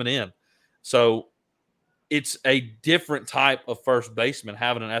balls coming in. So it's a different type of first baseman,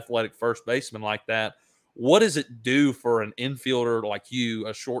 having an athletic first baseman like that. What does it do for an infielder like you,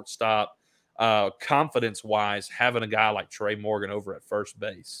 a shortstop, confidence-wise, having a guy like Trey Morgan over at first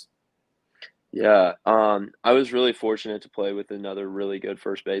base? Yeah, I was really fortunate to play with another really good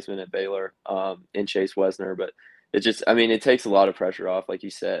first baseman at Baylor, in Chase Wesner, but I mean, it takes a lot of pressure off, like you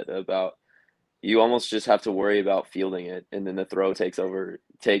said, about you almost just have to worry about fielding it, and then the throw takes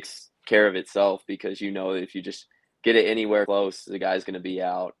care of itself because that if you just get it anywhere close, the guy's going to be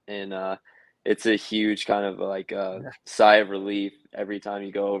out, and it's a huge kind of like sigh of relief every time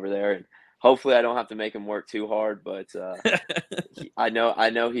you go over there, and hopefully I don't have to make him work too hard, but I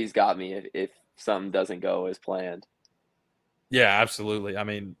know he's got me if something doesn't go as planned. Yeah, absolutely. I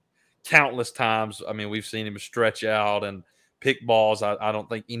mean, countless times. I mean, we've seen him stretch out and pick balls. I don't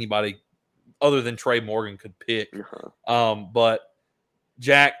think anybody other than Trey Morgan could pick. But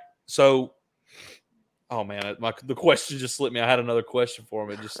Jack, so, oh man, the question just slipped me. I had another question for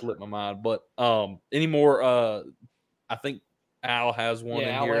him. It just slipped my mind. But any more? I think Al has one. Yeah,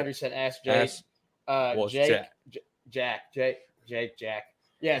 in Al here. Landry said, "Ask Jake." It's Jake, Jack. Jack.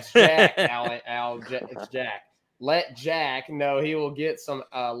 Yeah, it's Jack. It's Jack. Let Jack know he will get some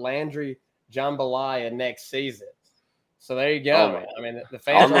Landry jambalaya next season. So there you go. Oh, man. I mean, the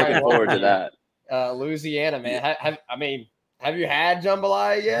fans I'm are looking forward to that. Louisiana, man. Have you had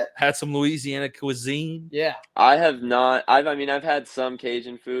jambalaya yet? Had some Louisiana cuisine. Yeah. I have not. I've had some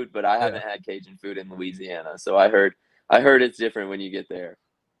Cajun food, but I haven't had Cajun food in Louisiana. So I heard it's different when you get there.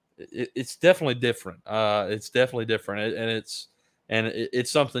 It's definitely different. It's definitely different, and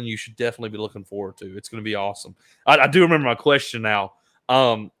it's something you should definitely be looking forward to. It's going to be awesome. I do remember my question now,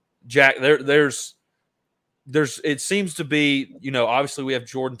 Jack. There's it seems to be, obviously we have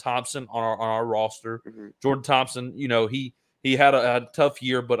Jordan Thompson on our roster. Mm-hmm. Jordan Thompson, he had a tough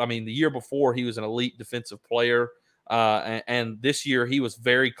year, but I mean the year before he was an elite defensive player, and this year he was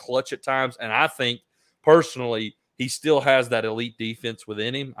very clutch at times, and I think personally he still has that elite defense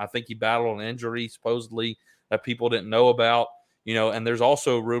within him. I think he battled an injury supposedly that people didn't know about, and there's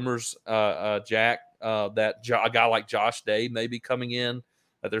also rumors, Jack, that a guy like Josh Day may be coming in,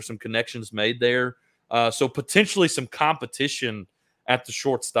 that there's some connections made there. So potentially some competition at the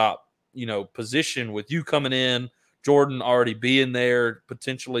shortstop, position with you coming in, Jordan already being there,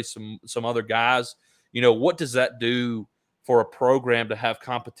 potentially some other guys. What does that do for a program to have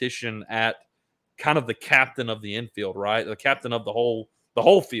competition at kind of the captain of the infield, right? The captain of the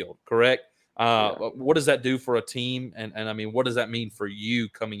whole field, correct? Yeah. What does that do for a team? And I mean, what does that mean for you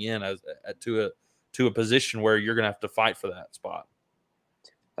coming in to a position where you're going to have to fight for that spot?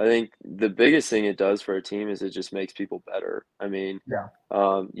 I think the biggest thing it does for a team is it just makes people better. I mean,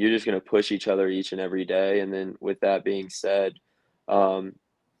 you're just going to push each other each and every day. And then with that being said,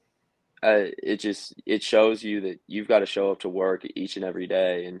 it shows you that you've got to show up to work each and every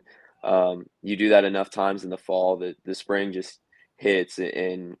day. And you do that enough times in the fall that the spring just hits,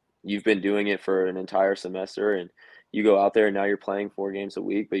 and you've been doing it for an entire semester, and you go out there and now you're playing 4 games a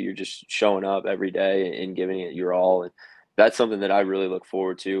week, but you're just showing up every day and giving it your all. And that's something that I really look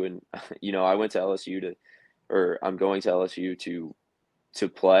forward to. And, I went to LSU I'm going to LSU to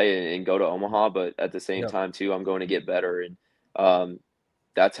play and go to Omaha, but at the same time too, I'm going to get better. And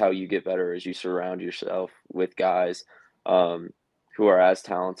that's how you get better, is you surround yourself with guys who are as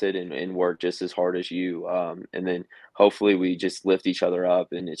talented and work just as hard as you. And then hopefully we just lift each other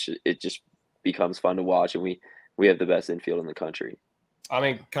up, and it just becomes fun to watch, and we have the best infield in the country. I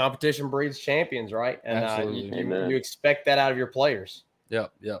mean, competition breeds champions, right? And Absolutely. you expect that out of your players.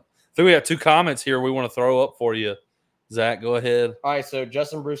 Yep. I think we have 2 comments here we want to throw up for you. Zach, go ahead. All right, so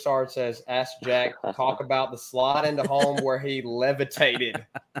Justin Broussard says, ask Jack, talk about the slide into home where he levitated.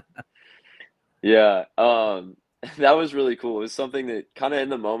 Yeah, that was really cool. It was something that kind of in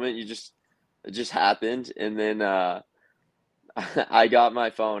the moment it just happened, and then I got my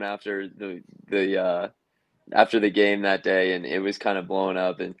phone after the game that day, and it was kind of blowing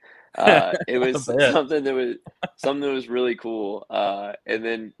up, and it was something that was really cool. And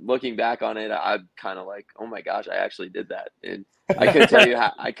then looking back on it, I'm kind of like, oh my gosh, I actually did that, and I couldn't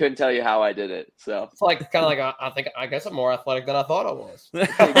tell you how I did it. So it's like kind of like I guess I'm more athletic than I thought I was.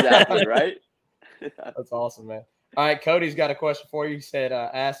 Exactly right. That's awesome, man. All right, Cody's got a question for you. He said,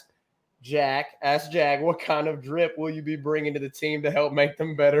 ask Jack, what kind of drip will you be bringing to the team to help make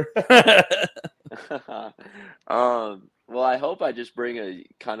them better? Well, I hope I just bring a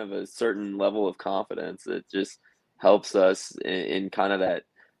kind of a certain level of confidence that just helps us in kind of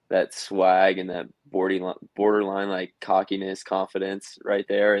that swag and that borderline like cockiness, confidence right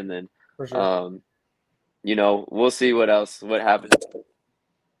there. And then, For sure. We'll see what happens.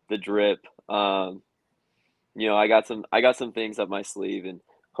 The drip. I got some things up my sleeve, and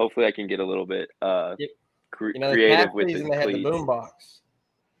hopefully I can get a little bit creative with the they had the boom box.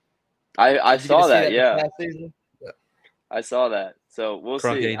 I saw that, yeah. Past season? Yeah. I saw that. So we'll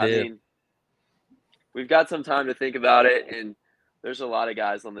see. I mean, we've got some time to think about it, and there's a lot of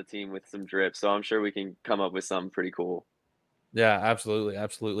guys on the team with some drip, so I'm sure we can come up with something pretty cool. Yeah,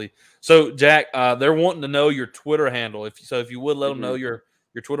 absolutely. So, Jack, they're wanting to know your Twitter handle. If you would let them know your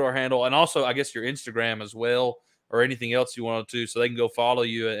Twitter handle, and also I guess your Instagram as well, or anything else you wanted to, so they can go follow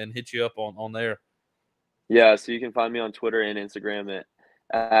you and hit you up on there. Yeah, so you can find me on Twitter and Instagram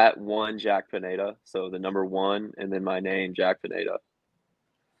at 1 Jack Pineda. So the number 1 and then my name, Jack Pineda.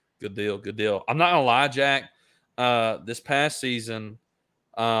 Good deal. I'm not gonna lie, Jack. This past season,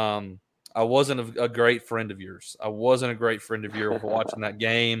 I wasn't a great friend of yours. I wasn't a great friend of yours watching that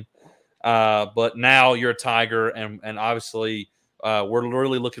game. But now you're a Tiger, and obviously we're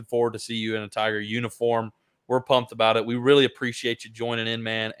really looking forward to see you in a Tiger uniform. We're pumped about it. We really appreciate you joining in,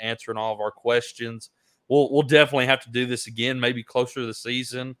 man, answering all of our questions. We'll definitely have to do this again, maybe closer to the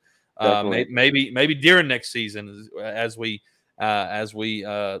season, maybe during next season as the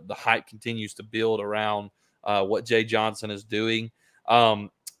hype continues to build around what Jay Johnson is doing.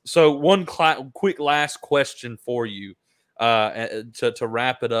 So one quick last question for you to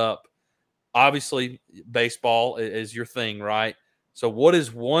wrap it up. Obviously, baseball is your thing, right? So what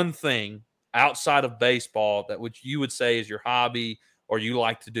is one thing outside of baseball that which you would say is your hobby or you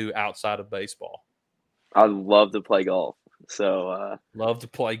like to do outside of baseball? I love to play golf. So love to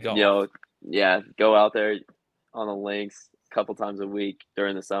play golf. Go out there on the links a couple times a week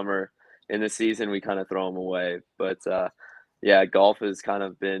during the summer. In the season, we kind of throw them away. But golf has kind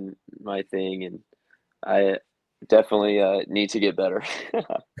of been my thing, and I definitely need to get better.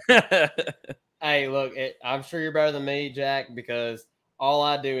 Hey, look, I'm sure you're better than me, Jack, because all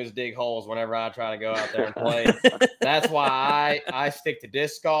I do is dig holes whenever I try to go out there and play. That's why I stick to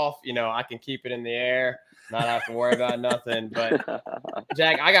disc golf. I can keep it in the air, not have to worry about nothing. But,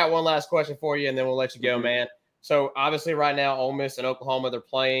 Jack, I got one last question for you, and then we'll let you go, man. So, obviously, right now, Ole Miss and Oklahoma, they're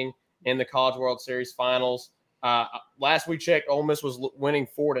playing in the College World Series finals. Last we checked, Ole Miss was winning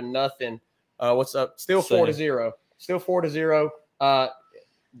 4-0. What's up? Still 4-0. Still 4-0.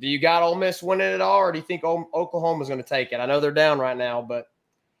 Do you got Ole Miss winning it all, or do you think Oklahoma's going to take it? I know they're down right now, but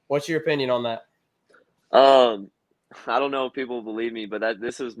what's your opinion on that? I don't know if people believe me, but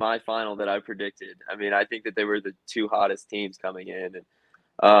this was my final that I predicted. I mean, I think that they were the 2 hottest teams coming in,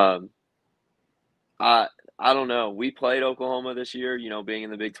 and I don't know. We played Oklahoma this year, being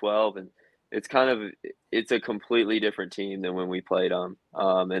in the Big 12, and it's a completely different team than when we played them.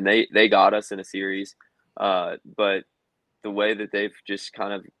 And they got us in a series, but the way that they've just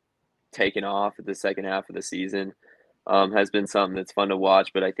kind of taken off at the second half of the season has been something that's fun to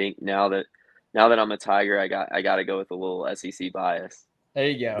watch. But I think now that I'm a Tiger, I got to go with a little SEC bias. There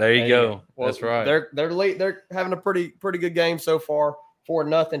you go. There you go. Well, that's right. They're having a pretty good game so far.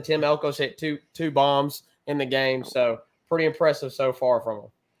 4-0. Tim Elko's hit two bombs in the game, so pretty impressive so far from him.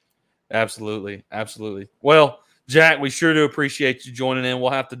 Absolutely. Well, Jack, we sure do appreciate you joining in.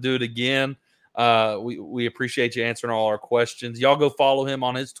 We'll have to do it again. We appreciate you answering all our questions. Y'all go follow him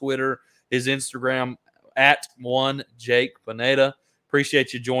on his Twitter, his Instagram at 1 Jake Pineda.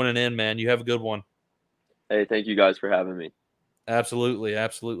 Appreciate you joining in, man. You have a good one. Hey, thank you guys for having me. Absolutely,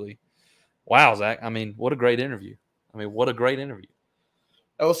 absolutely. Wow, Zach. I mean, what a great interview.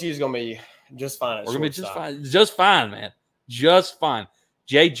 LSU is going to be just fine. We're gonna be just fine. Just fine, man. Just fine.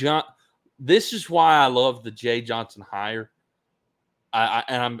 This is why I love the Jay Johnson hire.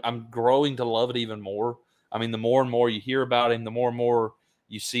 I'm growing to love it even more. I mean, the more and more you hear about him, the more and more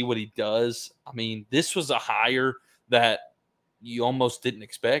you see what he does. I mean, this was a hire that you almost didn't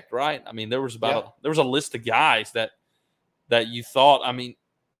expect, right? I mean, there was a list of guys that you thought. I mean,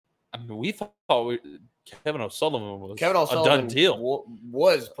 we thought Kevin O'Sullivan was a done deal.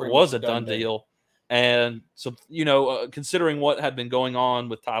 Was a done deal. And so, considering what had been going on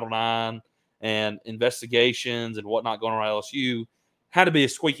with Title IX and investigations and whatnot going on at LSU, had to be a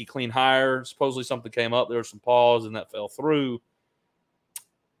squeaky clean hire. Supposedly something came up. There was some pause, and that fell through.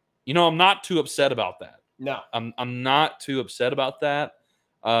 I'm not too upset about that. No. I'm not too upset about that.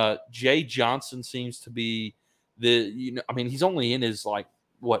 Jay Johnson seems to be he's only in his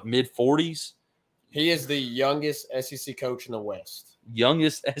mid-40s. He is the youngest SEC coach in the West.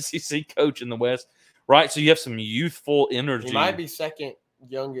 Youngest SEC coach in the West, right? So you have some youthful energy. He might be second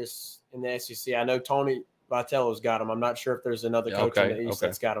youngest in the SEC. I know Tony Vitello's got him. I'm not sure if there's another coach in the East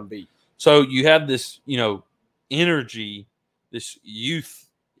that's got him beat. So you have this, energy, this youth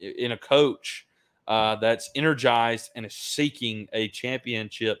in a coach that's energized and is seeking a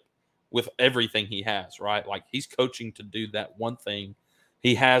championship with everything he has, right? Like, he's coaching to do that one thing.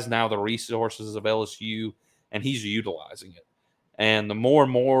 He has now the resources of LSU, and he's utilizing it. And the more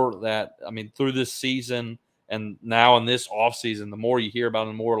and more that, through this season and now in this offseason, the more you hear about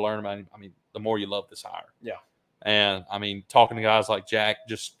him, the more you learn about him, the more you love this hire. Yeah. And, talking to guys like Jack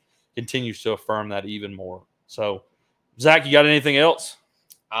just continues to affirm that even more. So, Zach, you got anything else?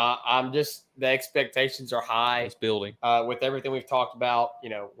 The expectations are high. It's building. With everything we've talked about,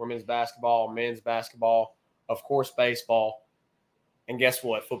 women's basketball, men's basketball, of course, baseball. And guess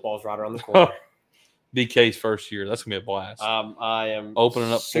what? Football's right around the corner. BK's first year. That's going to be a blast. I am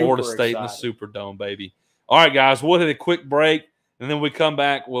opening up Florida State in the Superdome, baby. All right, guys, we'll hit a quick break, and then when we come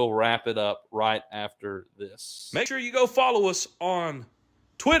back, we'll wrap it up right after this. Make sure you go follow us on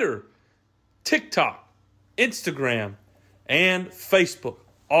Twitter, TikTok, Instagram, and Facebook,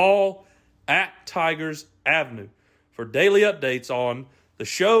 all at Tigers Avenue, for daily updates on the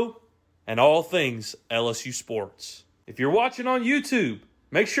show and all things LSU sports. If you're watching on YouTube,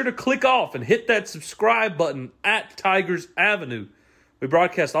 make sure to click off and hit that subscribe button at Tigers Avenue. We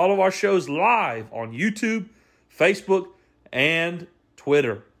broadcast all of our shows live on YouTube, Facebook, and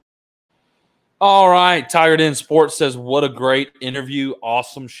Twitter. All right, Tiger Den Sports says, what a great interview.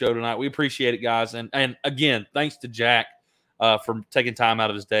 Awesome show tonight. We appreciate it, guys. And again, thanks to Jack for taking time out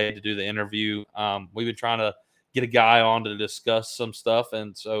of his day to do the interview. We've been trying to get a guy on to discuss some stuff,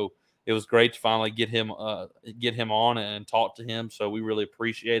 and so it was great to finally get him on and talk to him. So we really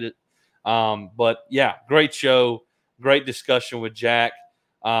appreciate it. But yeah, great show, great discussion with Jack.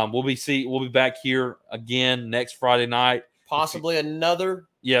 We'll be back here again next Friday night. Possibly another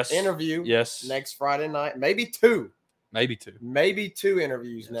interview. Yes. Next Friday night. Maybe two. Maybe two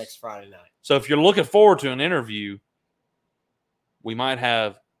interviews next Friday night. So if you're looking forward to an interview, we might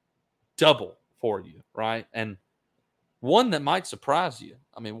have double for you, right? And one that might surprise you.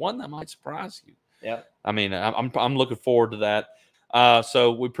 Yeah. I'm looking forward to that.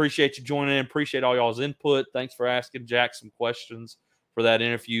 So we appreciate you joining in. Appreciate all y'all's input. Thanks for asking Jack some questions for that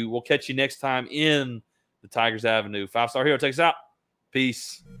interview. We'll catch you next time in the Tigers Avenue. 5-Star Hero takes out.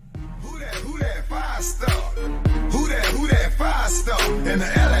 Peace. Who that 5-star? Who that 5-star? And the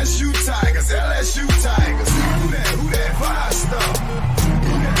LSU Tigers. Who that 5-star?